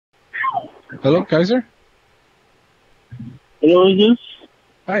Hello, Kaiser? Hello, is this?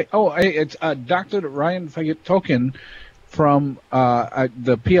 Hi. Oh, hey, it's Dr. Ryan Fagetokin from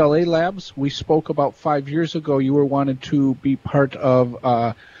the PLA Labs. We spoke about 5 years ago. You were wanted to be part of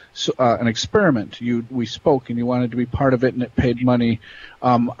an experiment. We spoke, and you wanted to be part of it, and it paid money.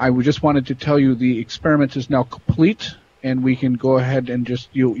 Just wanted to tell you the experiment is now complete, and we can go ahead and just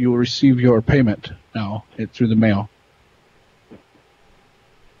you'll receive your payment now through the mail.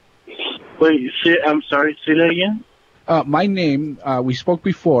 Wait, I'm sorry, say that again? My name, we spoke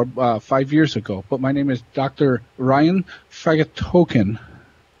before, 5 years ago, but my name is Dr. Ryan Fagetokin.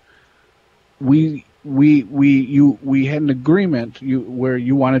 We had an agreement where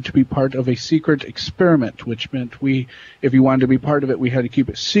you wanted to be part of a secret experiment, which meant if you wanted to be part of it, we had to keep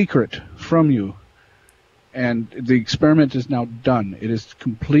it secret from you. And the experiment is now done. It is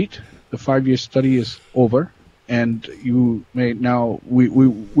complete. The 5-year study is over, and you may now we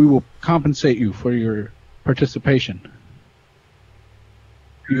will compensate you for your participation.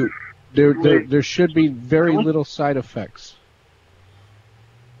 There should be very little side effects.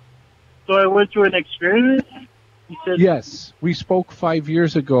 So I went through an experiment? You said Yes, we spoke 5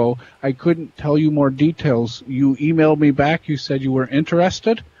 years ago. I couldn't tell you more details. You emailed me back. You said you were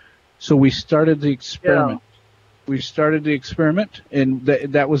interested, so we started the experiment. Yeah. We started the experiment, and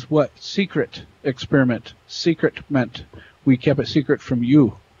that was what secret experiment. Secret meant we kept it secret from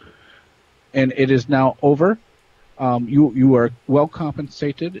you, and it is now over. You are well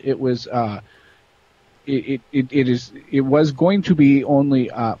compensated. It was it was going to be only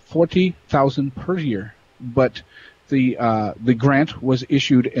 $40,000 per year, but the grant was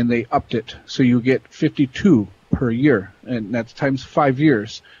issued and they upped it, so you get $52,000 per year, and that's times 5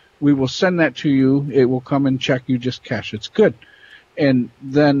 years. We will send that to you. It will come in check. You just cash. It's good. And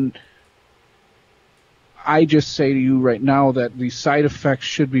then I just say to you right now that the side effects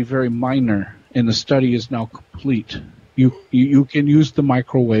should be very minor, and the study is now complete. You can use the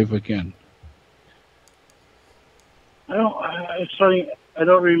microwave again. I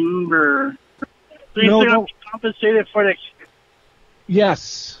don't remember. So you said I'm compensated for the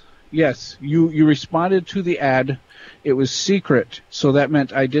Yes. You responded to the ad. It was secret, so that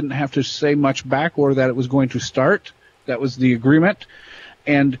meant I didn't have to say much back or that it was going to start. That was the agreement.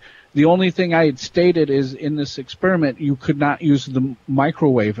 And the only thing I had stated is in this experiment you could not use the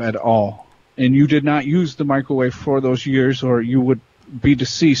microwave at all. And you did not use the microwave for those years or you would be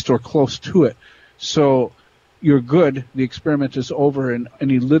deceased or close to it. So you're good. The experiment is over, and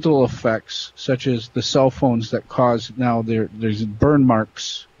any little effects, such as the cell phones that cause now there's burn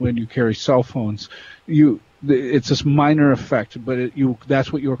marks when you carry cell phones. It's this minor effect, but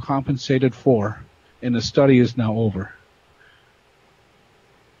that's what you were compensated for, and the study is now over.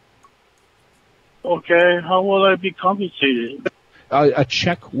 Okay, how will I be compensated? A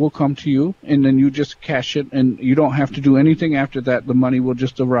check will come to you, and then you just cash it, and you don't have to do anything after that. The money will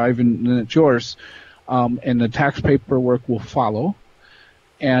just arrive, and then it's yours. And the tax paperwork will follow,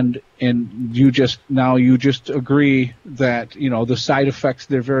 and you just agree that the side effects,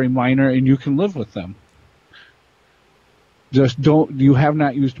 they're very minor and you can live with them. You have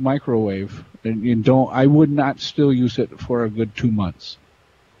not used microwave, and I would not still use it for a good 2 months.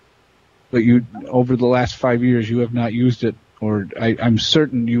 But over the last 5 years you have not used it, or I'm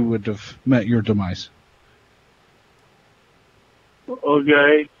certain you would have met your demise.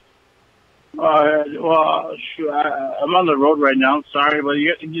 Okay. Well, sure. I'm on the road right now. Sorry, but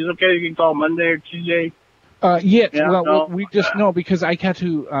it's okay. You can call Monday or Tuesday. We just know because I had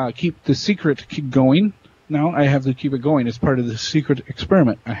to keep the secret going. Now I have to keep it going. It's part of the secret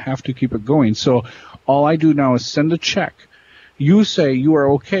experiment. I have to keep it going. So all I do now is send a check. You say you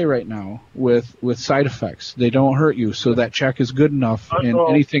are okay right now with side effects. They don't hurt you, so that check is good enough. And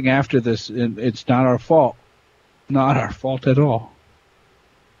anything after this, it's not our fault. Not our fault at all.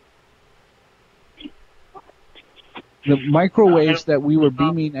 The microwaves that we were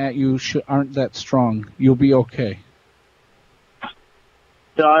beaming at you aren't that strong. You'll be okay.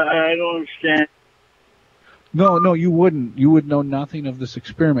 So I don't understand. No, you wouldn't. You would know nothing of this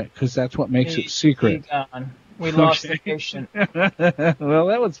experiment because that's what makes it secret. We lost the patient. Well,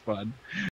 that was fun.